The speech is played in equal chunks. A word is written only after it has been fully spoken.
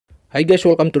Hi guys,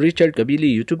 welcome to Richard Cabile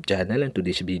YouTube channel, and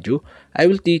today's video, I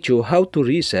will teach you how to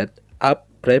reset app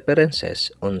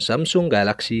preferences on Samsung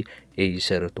Galaxy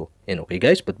A02. And okay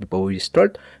guys, but before we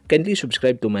start, kindly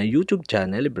subscribe to my YouTube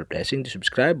channel by pressing the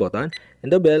subscribe button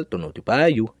and the bell to notify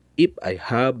you if I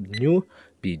have new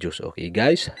videos. Okay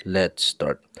guys, let's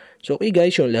start. So okay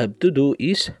guys, all you have to do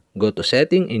is go to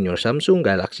setting in your Samsung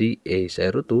Galaxy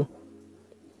A02.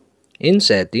 In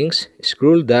settings,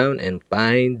 scroll down and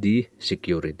find the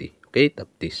security. Okay,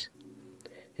 tap this.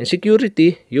 In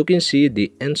security, you can see the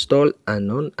install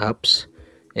unknown apps,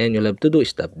 and you'll have to do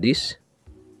is tap this.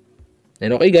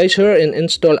 And okay guys, here in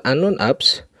install unknown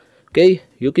apps, okay,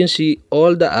 you can see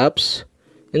all the apps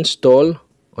installed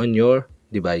on your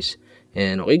device.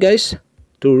 And okay guys,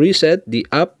 to reset the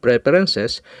app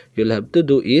preferences, you'll have to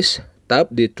do is tap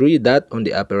the three dot on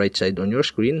the upper right side on your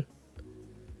screen.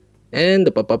 And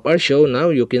the pop-up are show. Now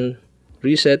you can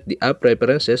reset the app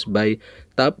preferences by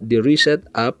tap the reset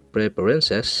app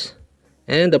preferences,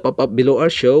 and the pop-up below are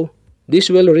show. This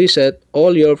will reset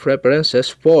all your preferences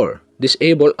for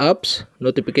disable apps,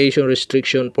 notification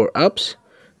restriction for apps,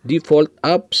 default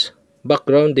apps,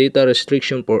 background data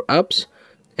restriction for apps,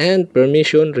 and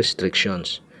permission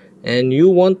restrictions. And you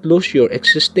won't lose your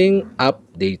existing app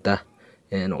data.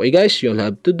 And okay guys, you'll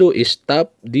have to do is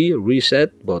tap the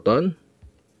reset button.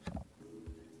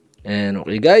 And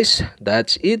okay guys,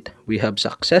 that's it. We have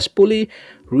successfully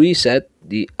reset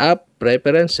the app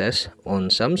preferences on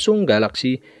Samsung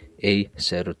Galaxy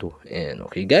A02. And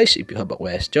okay guys, if you have a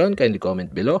question, kindly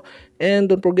comment below. And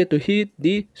don't forget to hit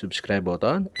the subscribe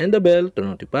button and the bell to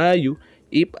notify you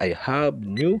if I have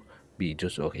new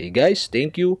videos. Okay guys,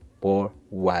 thank you for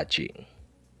watching.